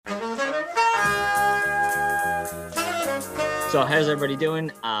So how's everybody doing?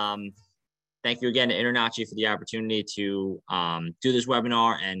 Thank you again to InterNACHI for the opportunity to do this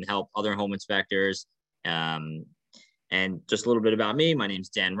webinar and help other home inspectors. And just a little bit about me. My name is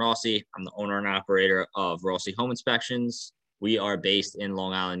Dan Rossi. I'm the owner and operator of Rossi Home Inspections. We are based in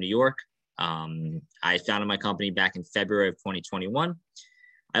Long Island, New York. I founded my company back in February of 2021.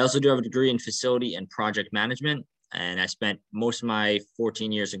 I also do have a degree in facility and project management, and I spent most of my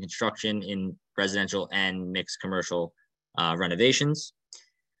 14 years in construction in residential and mixed commercial renovations.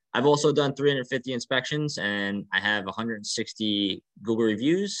 I've also done 350 inspections, and I have 160 Google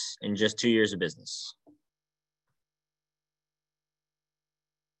reviews in just 2 years of business.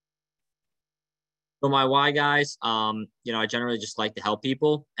 So my why, guys, I generally just like to help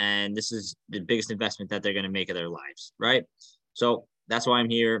people, and this is the biggest investment that they're going to make of their lives, right? So that's why I'm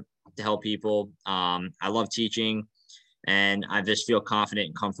here, to help people. I love teaching, and I just feel confident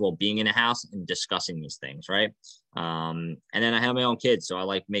and comfortable being in a house and discussing these things, right? And then I have my own kids, so I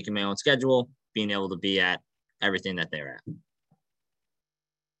like making my own schedule, being able to be at everything that they're at.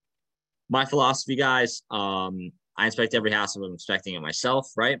 My philosophy, guys, I inspect every house if I'm inspecting it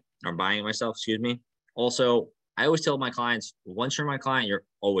myself, right? Or buying it myself, excuse me. Also, I always tell my clients, once you're my client, you're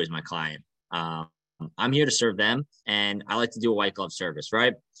always my client. I'm here to serve them, and I like to do a white glove service,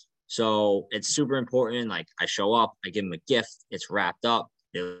 right? So it's super important. Like, I show up, I give them a gift, it's wrapped up,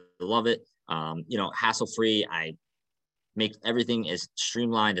 they love it. Hassle-free. I make everything as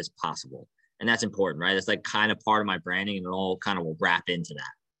streamlined as possible. And that's important, right? It's like kind of part of my branding, and it all kind of will wrap into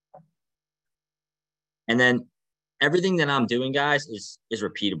that. And then everything that I'm doing, guys, is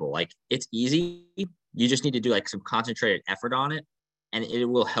repeatable. Like, it's easy. You just need to do like some concentrated effort on it, and it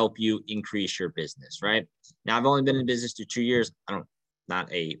will help you increase your business, right? Now, I've only been in business for 2 years. Not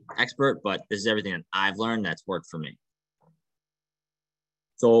a expert, but this is everything that I've learned that's worked for me.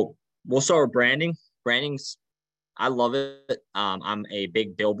 So we'll start with branding. Branding's, I love it. I'm a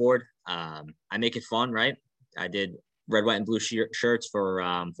big billboard. I make it fun, right? I did red, white, and blue shirts for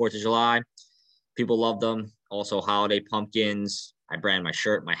 4th of July. People love them. Also, holiday pumpkins. I brand my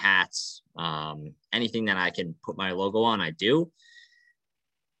shirt, my hats, anything that I can put my logo on, I do.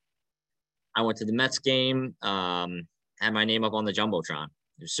 I went to the Mets game, had my name up on the Jumbotron.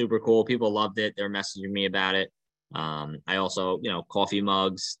 It was super cool. People loved it. They're messaging me about it. I also, coffee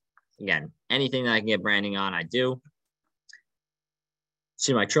mugs. Again, anything that I can get branding on, I do.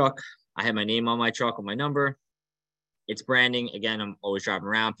 See my truck. I have my name on my truck with my number. It's branding. Again, I'm always driving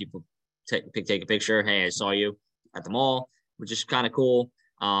around. People take a picture. Hey, I saw you at the mall, which is kind of cool.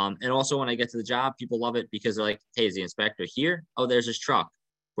 And also, when I get to the job, people love it because they're like, hey, is the inspector here? Oh, there's his truck.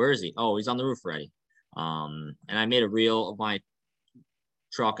 Where is he? Oh, he's on the roof already. And I made a reel of my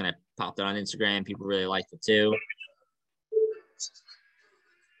truck, and I popped it on Instagram. People really liked it too.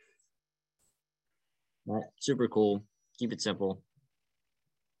 Right. Super cool. Keep it simple.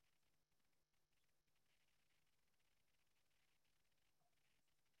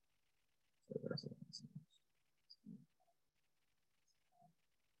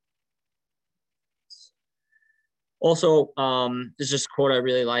 Also, this is just a quote I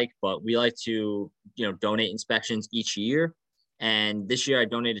really like, but we like to, donate inspections each year. And this year I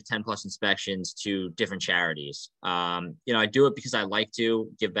donated 10 plus inspections to different charities. I do it because I like to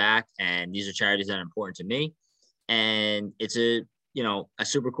give back, and these are charities that are important to me. And it's a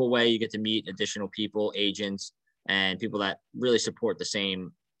super cool way. You get to meet additional people, agents, and people that really support the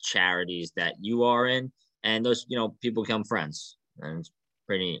same charities that you are in. And those, people become friends, and it's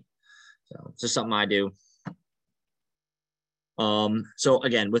pretty neat. So it's just something I do. So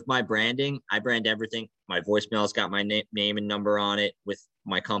again, with my branding, I brand everything. My voicemail's got my name and number on it with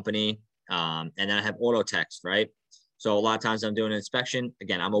my company. And then I have auto text, right? So a lot of times I'm doing an inspection.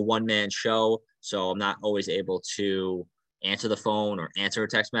 Again, I'm a one-man show, so I'm not always able to answer the phone or answer a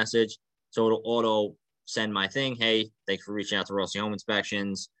text message. So it'll auto send my thing. Hey, thanks for reaching out to Rossi Home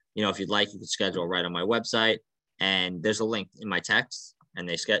Inspections. If you'd like, you can schedule right on my website. And there's a link in my text, and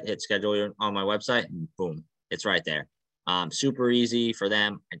they hit schedule on my website, and boom, it's right there. Super easy for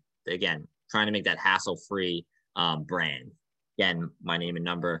them. Again, trying to make that hassle-free brand. Again, my name and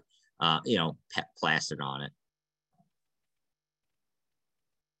number, plastered on it.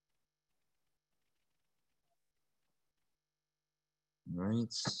 All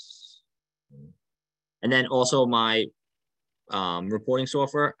right. And then also my reporting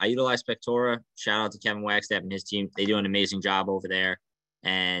software, I utilize Spectora. Shout out to Kevin Wagstaff and his team. They do an amazing job over there.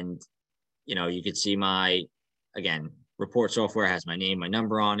 And, you could see my, again, report software has my name, my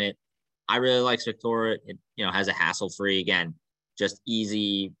number on it. I really like Spectora. It, has a hassle-free, again, just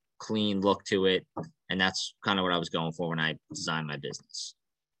easy, clean look to it. And that's kind of what I was going for when I designed my business.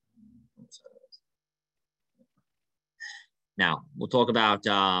 Now we'll talk about,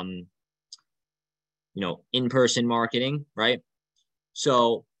 in-person marketing, right?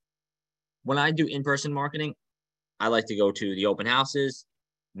 So when I do in-person marketing, I like to go to the open houses,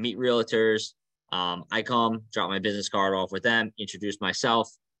 meet realtors. I come, drop my business card off with them, introduce myself.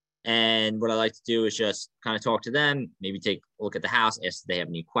 And what I like to do is just kind of talk to them, maybe take a look at the house, ask if they have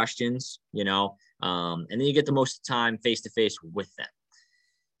any questions, and then you get the most time face to face with them.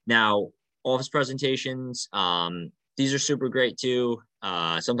 Now, office presentations, these are super great too.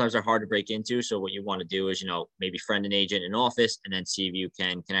 Sometimes they're hard to break into. So what you want to do is, maybe friend an agent in office and then see if you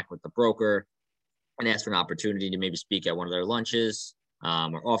can connect with the broker and ask for an opportunity to maybe speak at one of their lunches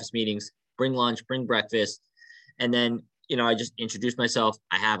or office meetings. Bring lunch, bring breakfast. And then, I just introduce myself.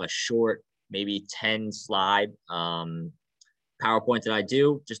 I have a short, maybe 10 slide PowerPoint that I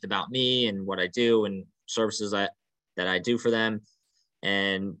do just about me and what I do and services that I do for them.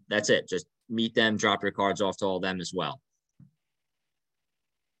 And that's it. Just meet them, drop your cards off to all of them as well.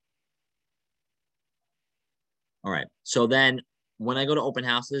 All right. So then when I go to open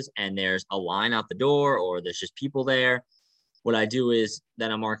houses and there's a line out the door or there's just people there, what I do is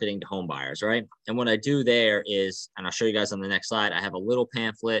then I'm marketing to home buyers, right? And what I do there is, and I'll show you guys on the next slide, I have a little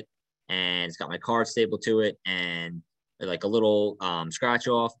pamphlet and it's got my card stapled to it and like a little scratch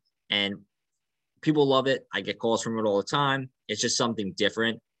off, and people love it. I get calls from it all the time. It's just something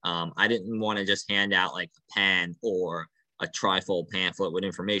different. I didn't want to just hand out like a pen or a trifold pamphlet with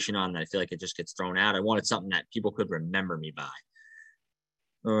information on that. I feel like it just gets thrown out. I wanted something that people could remember me by.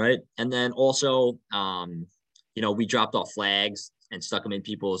 All right. And then also, we dropped off flags and stuck them in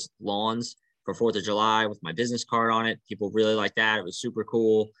people's lawns for 4th of July with my business card on it. People really like that. It was super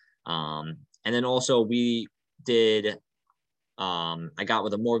cool. And then also we did, I got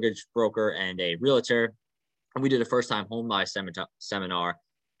with a mortgage broker and a realtor, and we did a first-time home buy seminar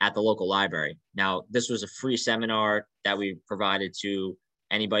at the local library. Now, this was a free seminar that we provided to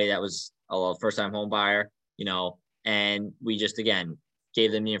anybody that was a first-time home buyer, and we just, again,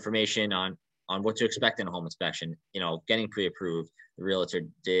 gave them the information on what to expect in a home inspection, getting pre-approved. The realtor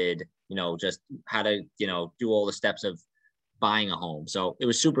did, just how to, do all the steps of buying a home. So it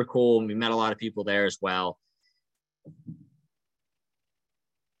was super cool. We met a lot of people there as well.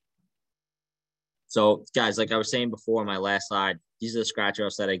 So guys, like I was saying before, my last slide, these are the scratch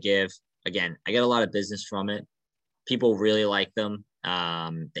offs that I give. Again, I get a lot of business from it. People really like them.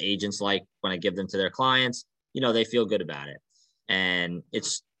 The agents like when I give them to their clients, they feel good about it. And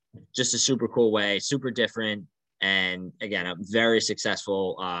it's just a super cool way, super different. And again, a very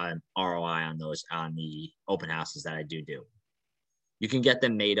successful ROI on the open houses that I do. You can get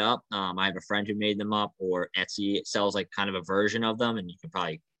them made up. I have a friend who made them up, or Etsy sells like kind of a version of them, and you can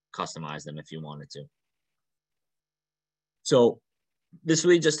probably customize them if you wanted to. So this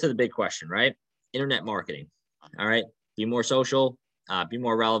leads us to the big question, right? Internet marketing. All right. Be more social, be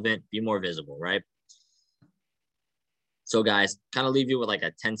more relevant, be more visible, right? So guys, kind of leave you with like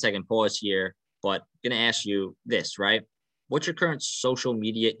a 10-second pause here, but I'm going to ask you this, right? What's your current social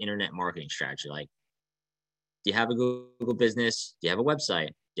media internet marketing strategy like? Do you have a Google business? Do you have a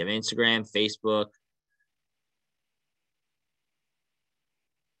website? Do you have Instagram, Facebook?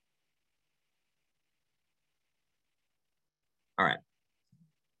 All right.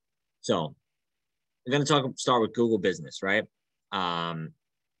 So we're going to start with Google business, right?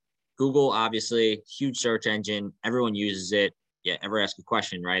 Google, obviously, huge search engine. Everyone uses it. Yeah, ever ask a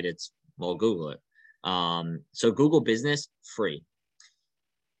question, right? Well, Google it. So Google business, free.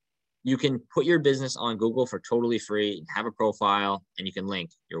 You can put your business on Google for totally free, have a profile, and you can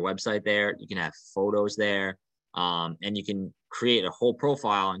link your website there. You can have photos there, and you can create a whole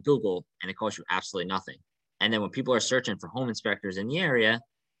profile on Google, and it costs you absolutely nothing. And then when people are searching for home inspectors in the area,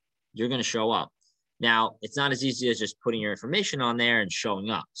 you're going to show up. Now, it's not as easy as just putting your information on there and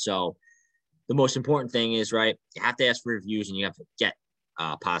showing up. So the most important thing is, right, you have to ask for reviews and you have to get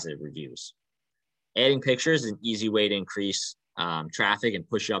positive reviews. Adding pictures is an easy way to increase traffic and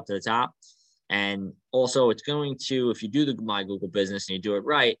push you up to the top. And also it's going to, if you do the My Google business and you do it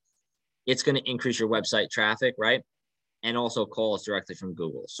right, it's going to increase your website traffic, right? And also calls directly from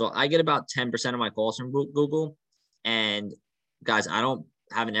Google. So I get about 10% of my calls from Google. And guys, I don't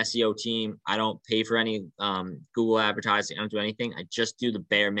have an SEO team. I don't pay for any Google advertising. I don't do anything. I just do the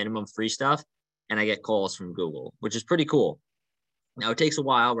bare minimum free stuff, and I get calls from Google, which is pretty cool. Now it takes a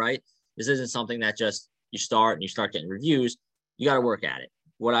while, right? This isn't something that just you start and you start getting reviews. You got to work at it.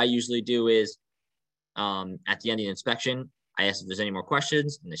 What I usually do is at the end of the inspection, I ask if there's any more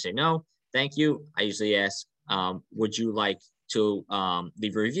questions, and they say no, thank you. I usually ask, would you like to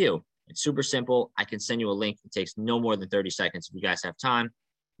leave a review? It's super simple. I can send you a link. It takes no more than 30 seconds if you guys have time.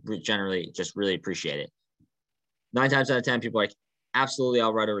 We generally just really appreciate it. 9 times out of 10, people are like, absolutely,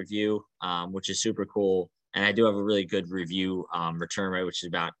 I'll write a review, which is super cool. And I do have a really good review return rate, which is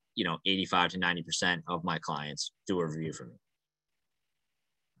about, 85 to 90% of my clients do a review for me.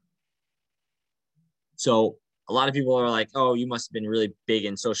 So a lot of people are like, oh, you must have been really big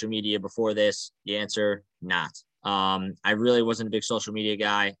in social media before this. The answer, not. I really wasn't a big social media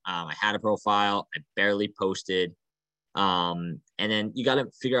guy. I had a profile. I barely posted. And then you got to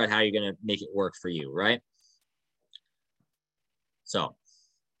figure out how you're going to make it work for you, right? So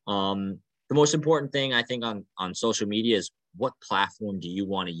the most important thing I think on social media is, what platform do you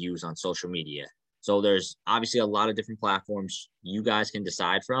want to use on social media? So there's obviously a lot of different platforms you guys can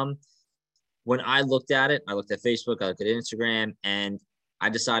decide from. When I looked at it, I looked at Facebook, I looked at Instagram, and I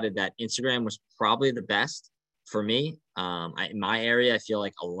decided that Instagram was probably the best for me. In my area, I feel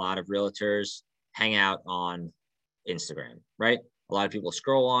like a lot of realtors hang out on Instagram, right? A lot of people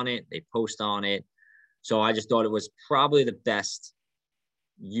scroll on it, they post on it. So I just thought it was probably the best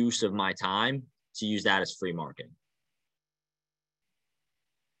use of my time to use that as free marketing.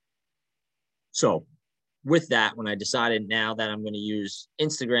 So with that, when I decided now that I'm going to use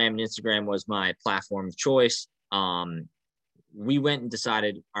Instagram, and Instagram was my platform of choice, we went and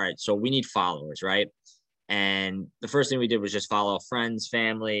decided, all right, so we need followers, right? And the first thing we did was just follow friends,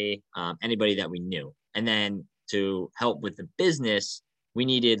 family, anybody that we knew. And then to help with the business, we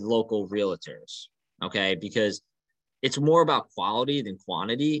needed local realtors, okay? Because it's more about quality than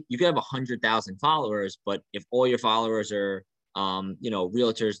quantity. You could have 100,000 followers, but if all your followers are,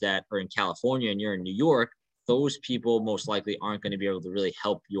 realtors that are in California and you're in New York, those people most likely aren't going to be able to really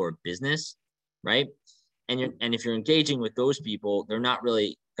help your business, right? And if you're engaging with those people, they're not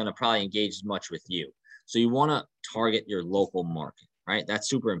really going to probably engage as much with you. So you want to target your local market, right? That's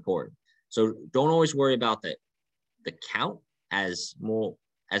super important. So don't always worry about the count as more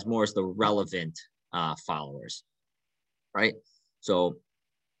as the relevant followers, right? So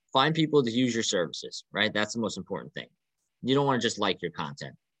find people to use your services, right? That's the most important thing. You don't want to just like your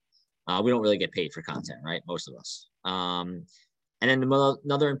content. We don't really get paid for content, right? Most of us. And then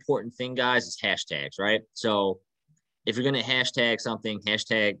another important thing, guys, is hashtags, right? So if you're going to hashtag something,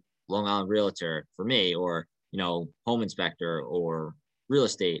 hashtag Long Island Realtor for me, or, home inspector or real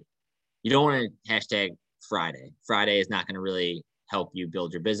estate, you don't want to hashtag Friday. Friday is not going to really help you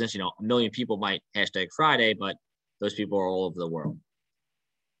build your business. A million people might hashtag Friday, but those people are all over the world.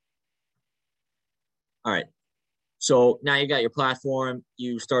 All right. So now you got your platform,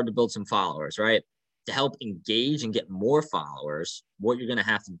 you started to build some followers, right? To help engage and get more followers, what you're going to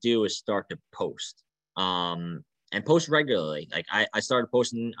have to do is start to post and post regularly. Like I started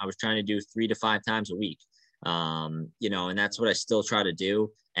posting, I was trying to do 3 to 5 times a week, and that's what I still try to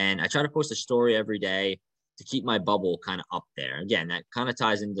do. And I try to post a story every day to keep my bubble kind of up there. Again, that kind of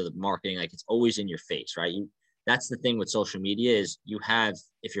ties into the marketing. Like, it's always in your face, right? That's the thing with social media is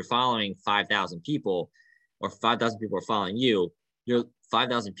if you're following 5,000 people, or 5,000 people are following you, your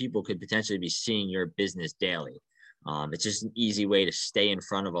 5,000 people could potentially be seeing your business daily. It's just an easy way to stay in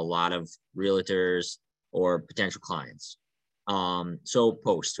front of a lot of realtors or potential clients. So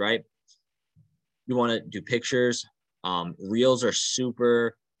post, right? You want to do pictures. Reels are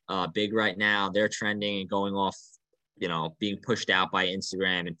super big right now. They're trending and going off, being pushed out by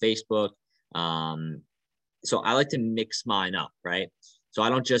Instagram and Facebook. So I like to mix mine up, right? So I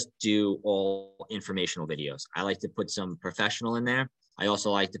don't just do all informational videos. I like to put some professional in there. I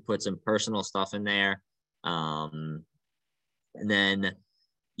also like to put some personal stuff in there. And then,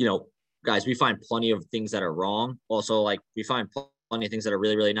 guys, we find plenty of things that are wrong. Also, like, we find plenty of things that are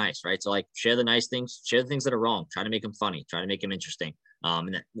really, really nice, right? So, like, share the nice things, share the things that are wrong. Try to make them funny. Try to make them interesting.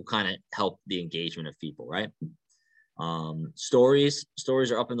 And that will kind of help the engagement of people, right? Stories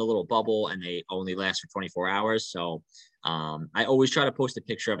are up in the little bubble, and they only last for 24 hours. So I always try to post a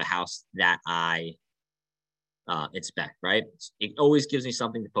picture of a house that I inspect, right? It always gives me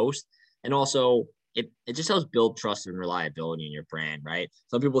something to post. And also it just helps build trust and reliability in your brand, right?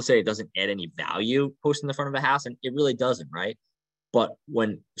 Some people say it doesn't add any value posting in the front of a house, and it really doesn't, right? But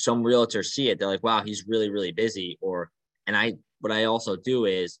when some realtors see it, they're like, wow, he's really, really busy. What I also do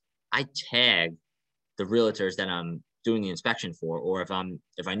is I tag the realtors that I'm doing the inspection for, or if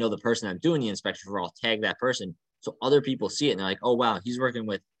I know the person I'm doing the inspection for, I'll tag that person so other people see it and they're like, oh wow, he's working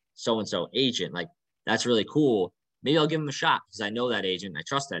with so and so agent. Like, that's really cool. Maybe I'll give him a shot because I know that agent, I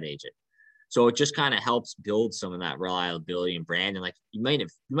trust that agent. So it just kind of helps build some of that reliability and brand. And like, you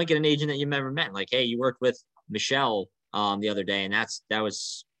might get an agent that you've never met. Like, hey, you worked with Michelle the other day, and that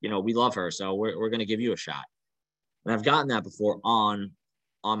was, we love her, so we're gonna give you a shot. And I've gotten that before on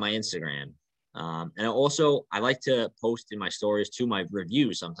my Instagram. And also, I like to post in my stories to my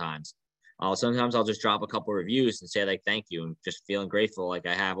reviews sometimes. Sometimes I'll just drop a couple reviews and say like, thank you. And just feeling grateful. Like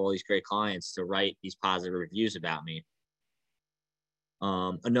I have all these great clients to write these positive reviews about me.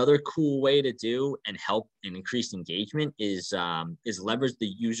 Another cool way to do and help and increase engagement is leverage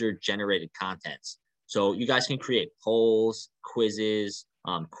the user generated contents. So you guys can create polls, quizzes,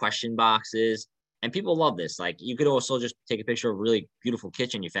 question boxes, and people love this. Like you could also just take a picture of a really beautiful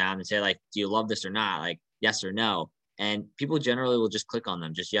kitchen you found and say like, do you love this or not? Like yes or no. And people generally will just click on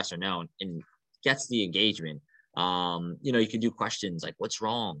them, just yes or no, and gets the engagement. You can do questions like what's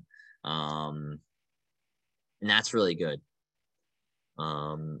wrong? And that's really good.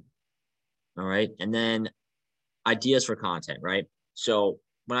 All right. And then ideas for content, right? So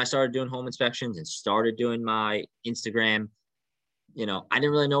when I started doing home inspections and started doing my Instagram, I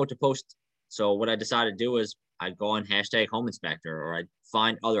didn't really know what to post. So what I decided to do is I'd go on hashtag home inspector, or I'd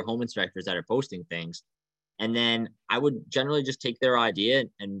find other home inspectors that are posting things. And then I would generally just take their idea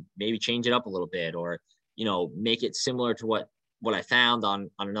and maybe change it up a little bit, or, make it similar to what I found on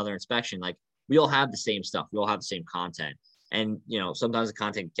another inspection. Like we all have the same stuff. We all have the same content. And, sometimes the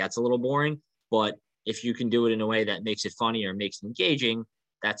content gets a little boring, but if you can do it in a way that makes it funny or makes it engaging,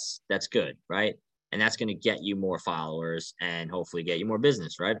 that's good, right? And that's going to get you more followers and hopefully get you more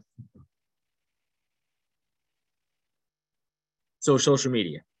business, right? So social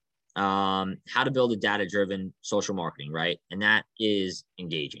media, how to build a data-driven social marketing, right? And that is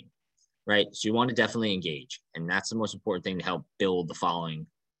engaging, right? So you want to definitely engage. And that's the most important thing to help build the following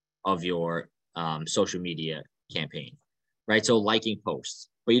of your social media campaign, right? So liking posts,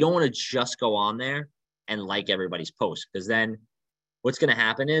 but you don't want to just go on there and like everybody's post, because then what's going to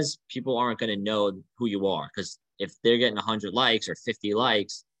happen is people aren't going to know who you are, because if they're getting 100 likes or 50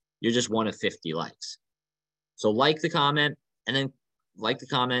 likes, you're just one of 50 likes. So like the comment and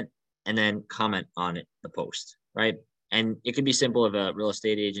then comment on it, the post, right? And it could be simple if a real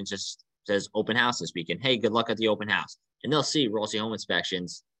estate agent just says open house this weekend. Hey, good luck at the open house. And they'll see Rossi Home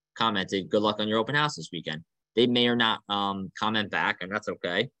Inspections commented, good luck on your open house this weekend. They may or not comment back, and that's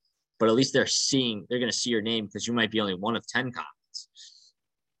okay. But at least they're going to see your name, because you might be only one of 10 comments.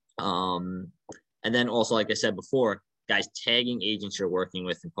 And then also, like I said before, guys, tagging agents you're working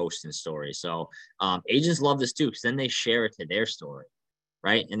with and posting stories. So agents love this too, because then they share it to their story,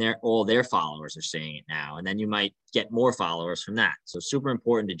 right? And all their followers are seeing it now. And then you might get more followers from that. So super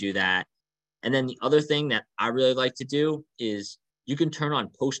important to do that. And then the other thing that I really like to do is you can turn on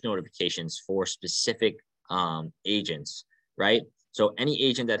post notifications for specific agents, right? So any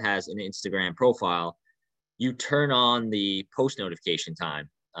agent that has an Instagram profile, you turn on the post notification time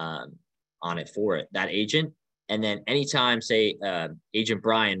on it for that agent. And then anytime, say, Agent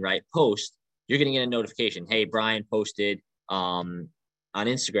Brian, right, post, you're going to get a notification. Hey, Brian posted on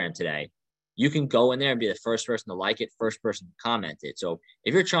Instagram today. You can go in there and be the first person to like it, first person to comment it. So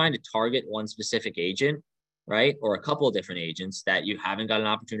if you're trying to target one specific agent, right, or a couple of different agents that you haven't got an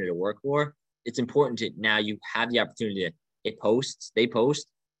opportunity to work for, it's important to now you have the opportunity to they post,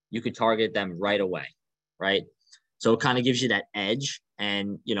 you could target them right away, right? So it kind of gives you that edge,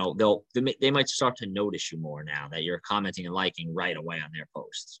 and they might start to notice you more now that you're commenting and liking right away on their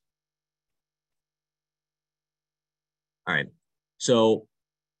posts. All right. So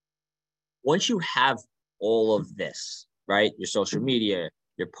once you have all of this, right, your social media,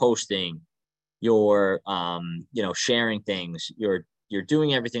 you're posting, you're sharing things, you're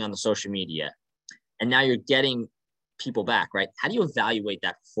doing everything on the social media, and now you're getting people back, right? How do you evaluate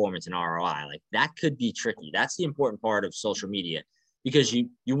that performance and ROI? Like that could be tricky. That's the important part of social media, because you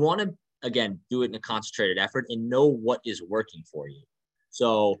want to, again, do it in a concentrated effort and know what is working for you.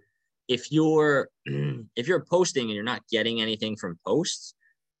 So if you're posting and you're not getting anything from posts,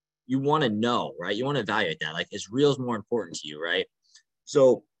 you want to know, right? You want to evaluate that. Like, is Reels more important to you, right?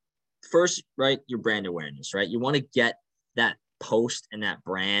 So first, right, your brand awareness, right? You want to get that post and that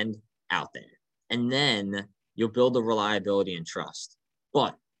brand out there, and then you'll build the reliability and trust.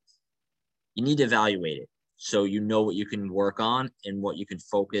 But you need to evaluate it so you know what you can work on and what you can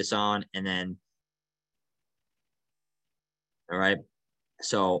focus on. And then, all right.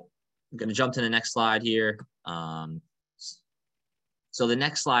 So I'm going to jump to the next slide here. So the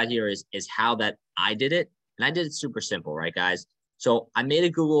next slide here is how that I did it. And I did it super simple, right, guys? So I made a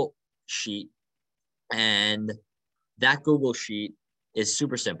Google sheet, and that Google sheet is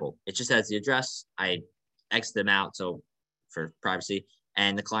super simple. It just has the address. I X them out, so for privacy,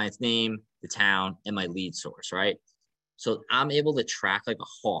 and the client's name, the town, and my lead source, right? So I'm able to track like a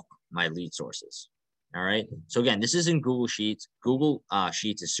hawk my lead sources. All right. So again, this is in Google Sheets. Google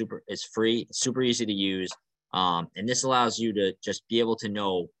Sheets is free, it's super easy to use. And this allows you to just be able to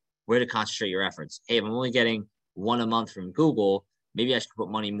know where to concentrate your efforts. Hey, if I'm only getting one a month from Google, maybe I should put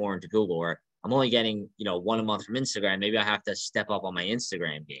money more into Google, or I'm only getting, one a month from Instagram. Maybe I have to step up on my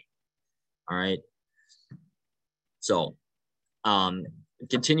Instagram game. All right. So,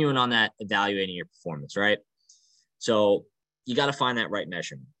 continuing on that, evaluating your performance, right? So you got to find that right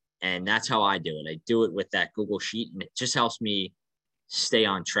measurement. And that's how I do it. I do it with that Google Sheet, and it just helps me stay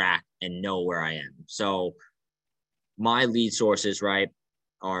on track and know where I am. So my lead sources, right,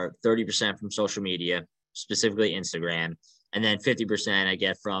 are 30% from social media, specifically Instagram, and then 50% I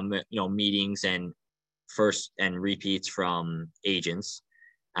get from, meetings and first and repeats from agents.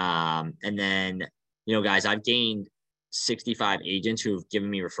 And then, guys, I've gained 65 agents who've given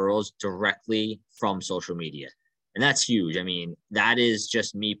me referrals directly from social media. And that's huge. I mean, that is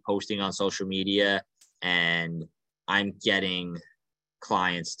just me posting on social media, and I'm getting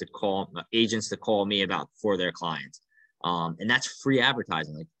agents to call me for their clients. And that's free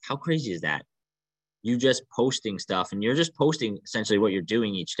advertising. Like, how crazy is that? You just posting stuff, and you're just posting essentially what you're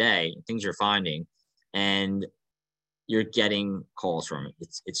doing each day, things you're finding, and you're getting calls from it.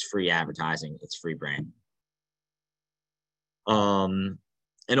 It's free advertising. It's free brand.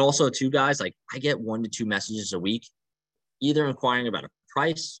 And also too, guys, like I get 1 to 2 messages a week, either inquiring about a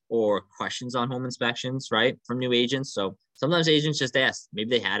price or questions on home inspections, right, from new agents. So sometimes agents just ask,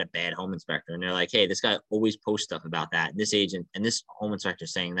 maybe they had a bad home inspector and they're like, hey, this guy always posts stuff about that. And this agent and this home inspector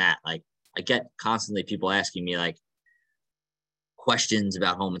saying that. Like, I get constantly people asking me like questions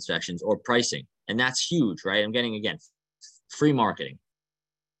about home inspections or pricing. And that's huge, right? I'm getting, again, free marketing.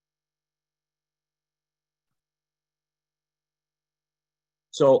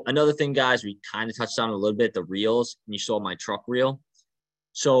 So another thing, guys, we kind of touched on a little bit, the reels, and you saw my truck reel.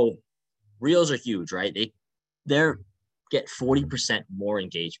 So reels are huge, right? They're get 40% more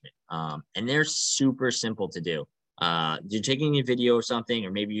engagement. And they're super simple to do. You're taking a video or something,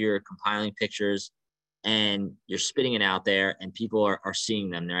 or maybe you're compiling pictures and you're spitting it out there, and people are seeing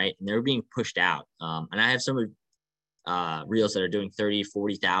them, right? And they're being pushed out. And I have some reels that are doing 30,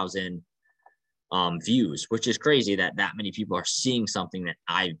 40,000 views, which is crazy that many people are seeing something that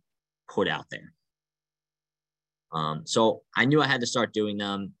I put out there. So I knew I had to start doing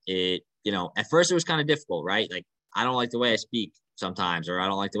them. At first it was kind of difficult, right? Like, I don't like the way I speak sometimes, or I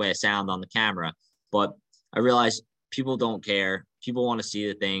don't like the way I sound on the camera, but I realized people don't care. People want to see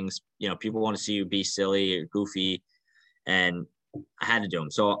the things, people want to see you be silly or goofy, and I had to do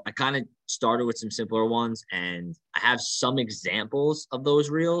them. So I kind of started with some simpler ones, and I have some examples of those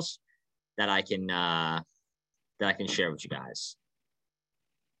reels that I can share with you guys.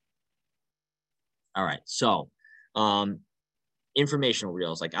 All right. So, informational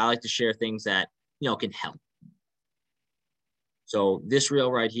reels. Like, I like to share things that, can help. So this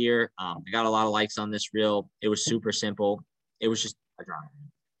reel right here, I got a lot of likes on this reel. It was super simple. It was just a drawing.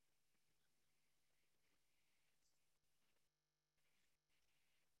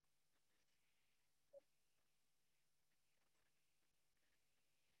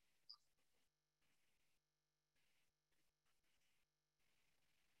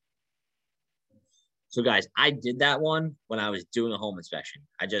 So guys, I did that one when I was doing a home inspection.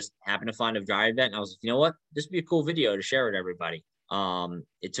 I just happened to find a dry event, and I was like, you know what? This would be a cool video to share with everybody.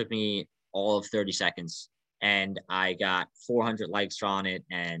 It took me all of 30 seconds, and I got 400 likes on it,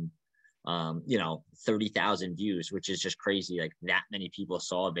 and 30,000 views, which is just crazy. Like, that many people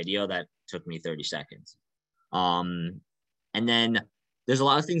saw a video that took me 30 seconds. And then there's a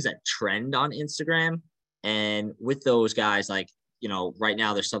lot of things that trend on Instagram, and with those guys, like, right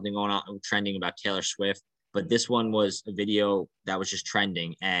now there's something going on trending about Taylor Swift, but this one was a video that was just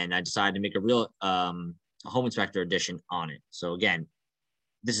trending, and I decided to make a real home inspector edition on it. So again,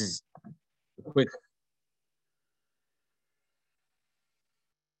 this is a quick.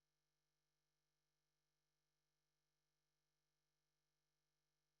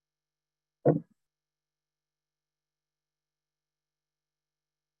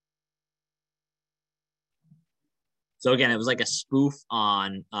 So again, it was like a spoof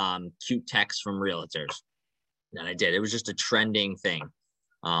on cute text from realtors that I did. It was just a trending thing.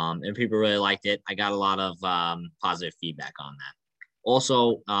 And people really liked it. I got a lot of positive feedback on that.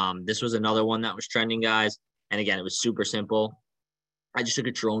 Also, this was another one that was trending, guys. And again, it was super simple. I just took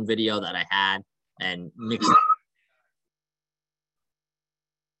a drone video that I had and mixed it.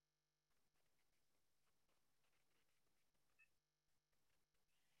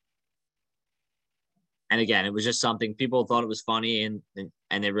 And again, it was just something people thought it was funny, and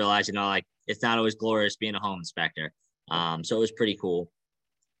they realized, like, it's not always glorious being a home inspector. So it was pretty cool.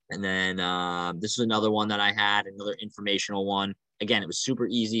 And then this is another one that I had, another informational one. Again, it was super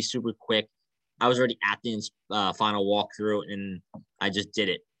easy, super quick. I was already at the final walkthrough, and I just did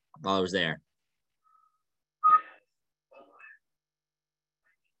it while I was there.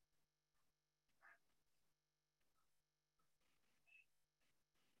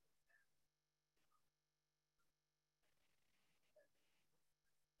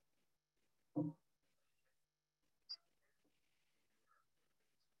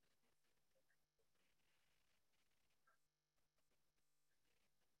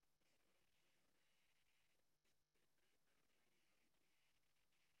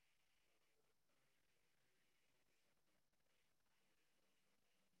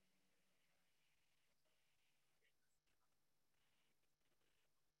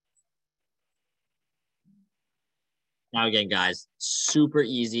 Now again, guys, super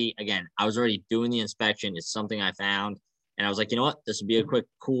easy. Again, I was already doing the inspection. It's something I found, and I was like, you know what, this would be a quick,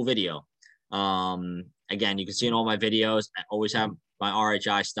 cool video. Again, you can see in all my videos, I always have my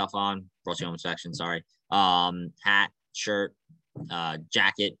RHI stuff on, Rossi Home Inspection, sorry. Hat, shirt,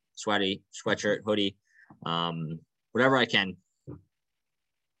 jacket, sweatshirt, hoodie, whatever I can.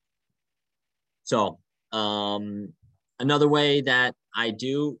 So, another way that I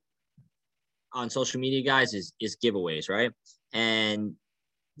do on social media, guys, is giveaways, right? And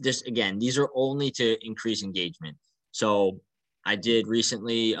this, again, these are only to increase engagement. So I did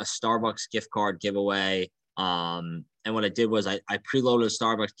recently a Starbucks gift card giveaway. And what I did was I preloaded a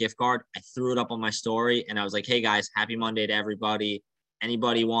Starbucks gift card. I threw it up on my story and I was like, hey guys, happy Monday to everybody.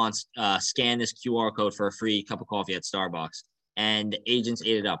 Anybody wants, scan this QR code for a free cup of coffee at Starbucks. And the agents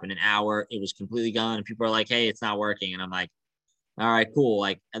ate it up in an hour. It was completely gone. And people are like, hey, it's not working. And I'm like, all right, cool.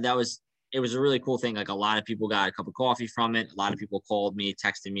 Like, and it was a really cool thing. Like, a lot of people got a cup of coffee from it. A lot of people called me,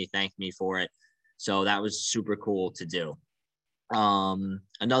 texted me, thanked me for it. So that was super cool to do.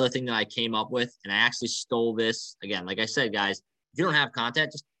 Another thing that I came up with, and I actually stole this again, like I said, guys, if you don't have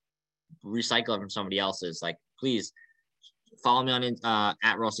content, just recycle it from somebody else's. Like, please follow me on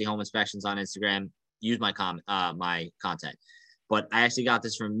at Rossi Home Inspections on Instagram. Use my my content. But I actually got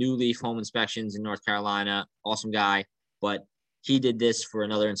this from New Leaf Home Inspections in North Carolina. Awesome guy. But he did this for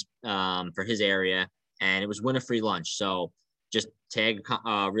another for his area, and it was win a free lunch. So just tag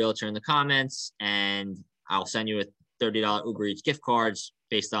a realtor in the comments, and I'll send you a $30 Uber Eats gift cards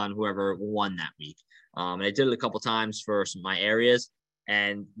based on whoever won that week. And I did it a couple times for some of my areas.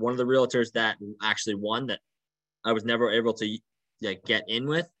 And one of the realtors that actually won, that I was never able to get in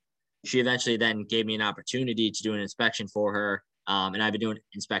with, she eventually then gave me an opportunity to do an inspection for her. And I've been doing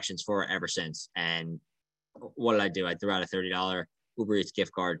inspections for her ever since. And what did I do? I threw out a $30 Uber Eats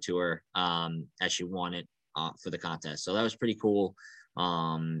gift card to her as she won it for the contest. So that was pretty cool.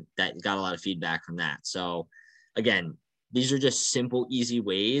 That got a lot of feedback from that. So again, these are just simple, easy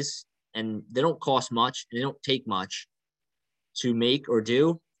ways, and they don't cost much. And they don't take much to make or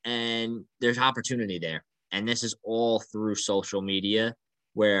do. And there's opportunity there. And this is all through social media,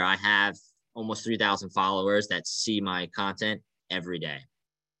 where I have almost 3,000 followers that see my content every day.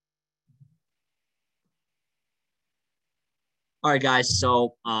 All right, guys.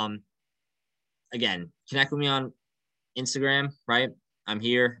 So, again, connect with me on Instagram, right? I'm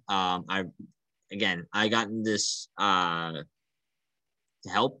here. I got in this to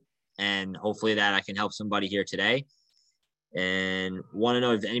help, and hopefully that I can help somebody here today. And want to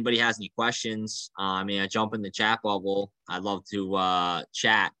know if anybody has any questions. I jump in the chat bubble. I'd love to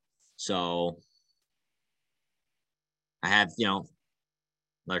chat. So I have,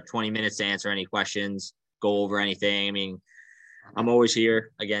 like 20 minutes to answer any questions, go over anything. I'm always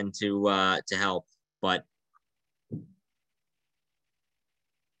here again to help. But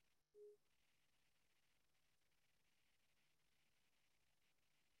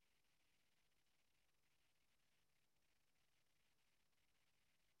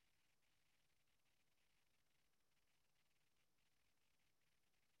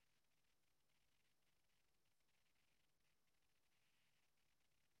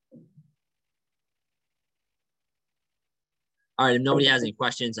all right, if nobody has any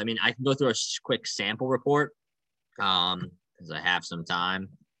questions, I can go through a quick sample report because I have some time.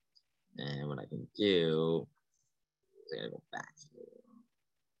 And what I can do is I gotta go back.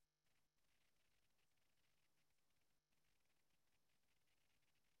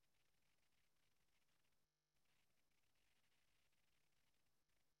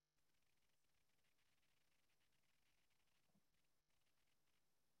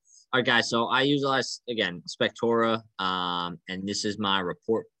 All right, guys. So I utilize, again, Spectora, and this is my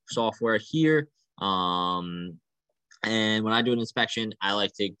report software here. And when I do an inspection, I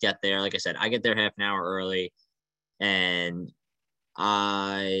like to get there. Like I said, I get there half an hour early, and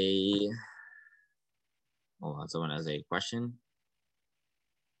someone has a question.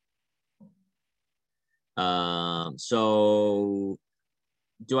 So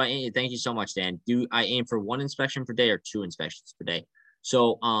thank you so much, Dan. Do I aim for 1 inspection per day or 2 inspections per day?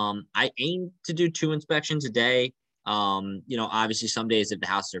 So I aim to do 2 inspections a day. Obviously some days if the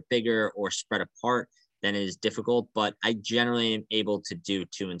houses are bigger or spread apart, then it is difficult, but I generally am able to do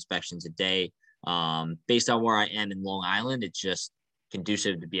 2 inspections a day. Based on where I am in Long Island, it's just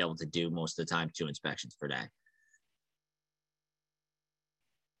conducive to be able to do most of the time 2 inspections per day.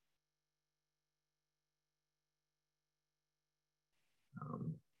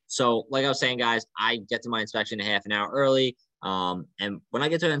 So like I was saying, guys, I get to my inspection a half an hour early. And when I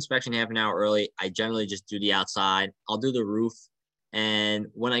get to an inspection half an hour early, I generally just do the outside. I'll do the roof. And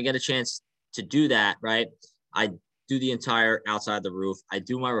when I get a chance to do that, right, I do the entire outside of the roof. I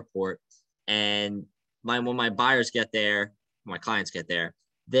do my report, and when my buyers get there, my clients get there,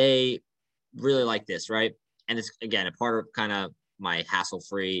 they really like this, right? And it's again a part of kind of my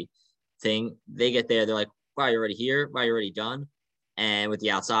hassle-free thing. They get there, they're like, "Wow, you're already here? Wow, you're already done?" And with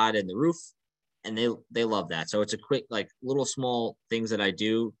the outside and the roof, and they love that. So it's a quick, like little small things that I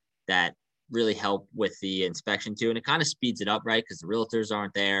do that really help with the inspection too, and it kind of speeds it up, right? Because the realtors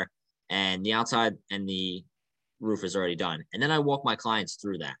aren't there, and the outside and the roof is already done. And then I walk my clients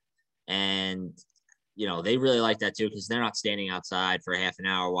through that, and they really like that too because they're not standing outside for half an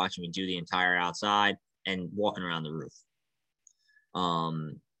hour watching me do the entire outside and walking around the roof.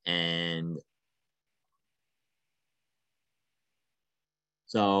 And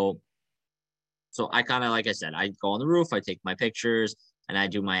so I kind of, like I said, I go on the roof, I take my pictures, and I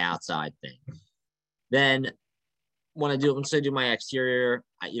do my outside thing. Then once I do my exterior,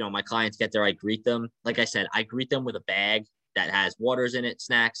 my clients get there, I greet them. Like I said, I greet them with a bag that has waters in it,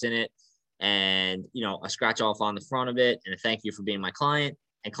 snacks in it, and a scratch off on the front of it, and a thank you for being my client.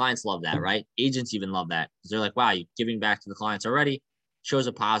 And clients love that, right? Agents even love that because they're like, wow, you're giving back to the clients already. Shows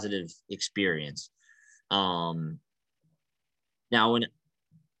a positive experience. Now,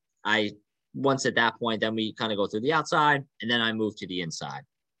 once at that point, then we kind of go through the outside, and then I move to the inside.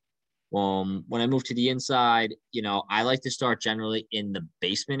 When I move to the inside, I like to start generally in the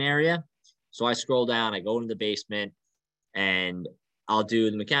basement area. So I scroll down, I go into the basement, and I'll do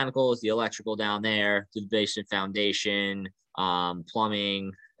the mechanicals, the electrical down there, do the basement foundation,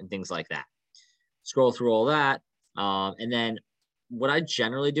 plumbing, and things like that. Scroll through all that. And then what I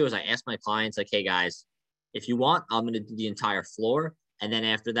generally do is I ask my clients, like, hey guys, if you want, I'm going to do the entire floor. And then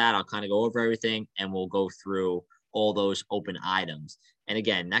after that, I'll kind of go over everything and we'll go through all those open items. And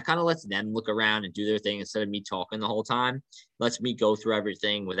again, that kind of lets them look around and do their thing instead of me talking the whole time. Lets me go through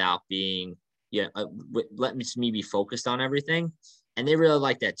everything without being, let me be focused on everything. And they really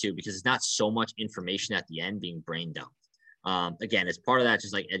like that too, because it's not so much information at the end being brain dumped. Again, it's part of that,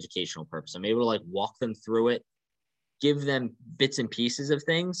 just like educational purpose. I'm able to like walk them through it, give them bits and pieces of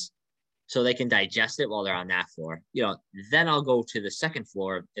things so they can digest it while they're on that floor. Then I'll go to the second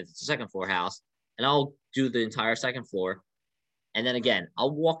floor, if it's a second floor house, and I'll do the entire second floor. And then again,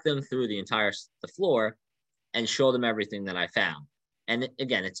 I'll walk them through the floor and show them everything that I found. And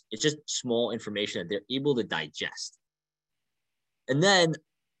again, it's just small information that they're able to digest. And then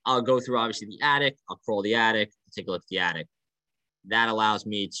I'll go through obviously the attic. I'll crawl the attic, take a look at the attic. That allows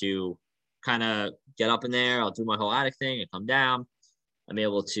me to kind of get up in there. I'll do my whole attic thing and come down. I'm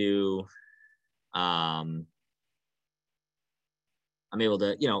able to, again,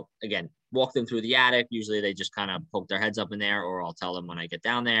 walk them through the attic. Usually they just kind of poke their heads up in there, or I'll tell them when I get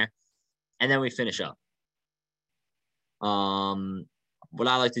down there. And then we finish up. What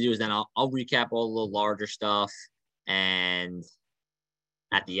I like to do is then I'll recap all the larger stuff and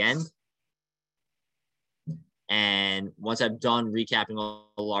at the end. And once I'm done recapping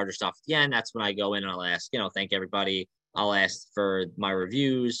all the larger stuff at the end, that's when I go in and I'll ask, thank everybody. I'll ask for my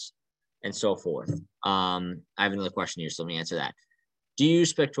reviews and so forth. I have another question here, so let me answer that. Do you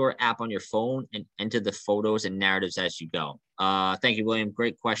use Spectora app on your phone and enter the photos and narratives as you go? Thank you, William.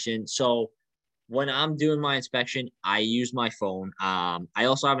 Great question. So when I'm doing my inspection, I use my phone. I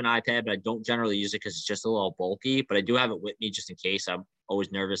also have an iPad, but I don't generally use it because it's just a little bulky, but I do have it with me just in case. I'm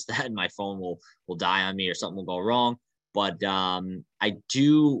always nervous that my phone will die on me or something will go wrong. But I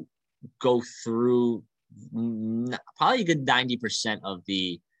do go through probably a good 90% of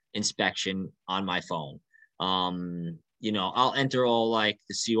the inspection on my phone. I'll enter all like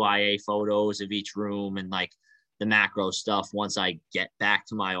the CYA photos of each room and like the macro stuff once I get back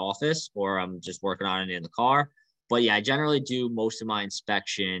to my office, or I'm just working on it in the car. But yeah, I generally do most of my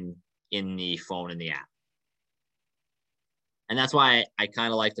inspection in the phone and the app. And that's why I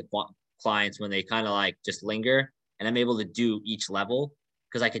kind of like the clients when they kind of like just linger, and I'm able to do each level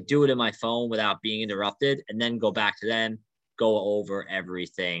because I could do it in my phone without being interrupted and then go back to them, go over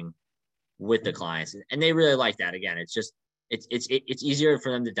everything with the clients. And they really like that. Again, it's just, it's easier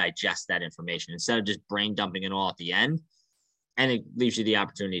for them to digest that information instead of just brain dumping it all at the end. And it leaves you the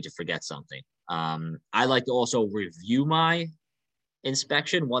opportunity to forget something. I like to also review my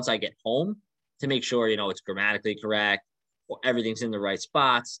inspection once I get home to make sure, it's grammatically correct, or everything's in the right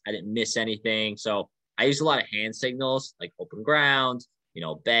spots. I didn't miss anything. So I use a lot of hand signals like open ground,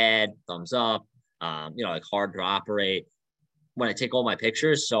 bad, thumbs up, like hard to operate when I take all my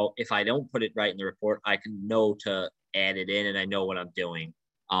pictures. So if I don't put it right in the report, I can know to add it in and I know what I'm doing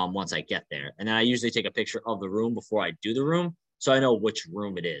once I get there. And then I usually take a picture of the room before I do the room, so I know which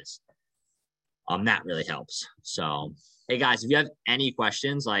room it is. That really helps. So, hey guys, if you have any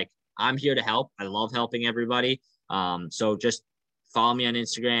questions, like I'm here to help. I love helping everybody. So just follow me on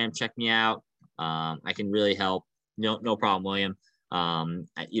Instagram, check me out. I can really help. No problem, William.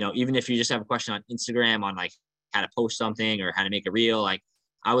 Even if you just have a question on Instagram on like how to post something or how to make a reel, like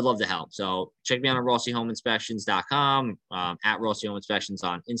I would love to help. So check me out on rossiehomeinspections.com, at Rossi Home Inspections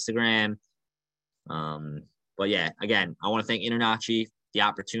on Instagram. But yeah, again, I want to thank Internachi the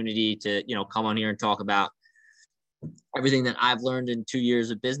opportunity to, come on here and talk about everything that I've learned in 2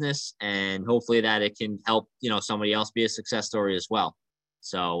 years of business, and hopefully that it can help, somebody else be a success story as well.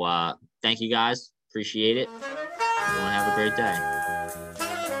 So thank you guys. Appreciate it. Everyone have a great day.